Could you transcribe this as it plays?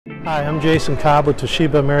Hi, I'm Jason Cobb with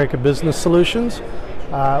Toshiba America Business Solutions.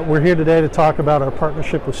 We're here today to talk about our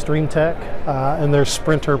partnership with StreamTech and their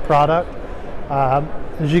Sprinter product.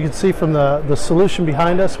 As you can see from the solution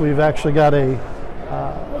behind us, we've actually got a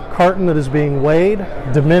carton that is being weighed,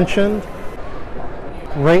 dimensioned,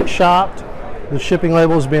 rate shopped. The shipping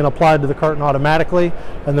label is being applied to the carton automatically,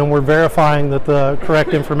 and then we're verifying that the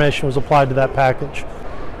correct information was applied to that package.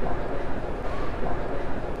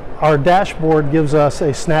 Our dashboard gives us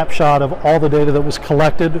a snapshot of all the data that was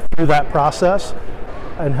collected through that process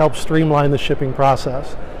and helps streamline the shipping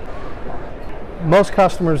process. Most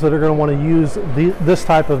customers that are going to want to use this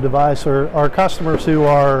type of device are customers who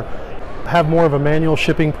have more of a manual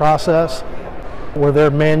shipping process where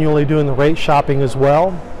they're manually doing the rate shopping as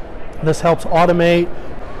well. This helps automate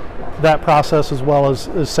that process as well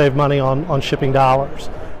as save money on shipping dollars.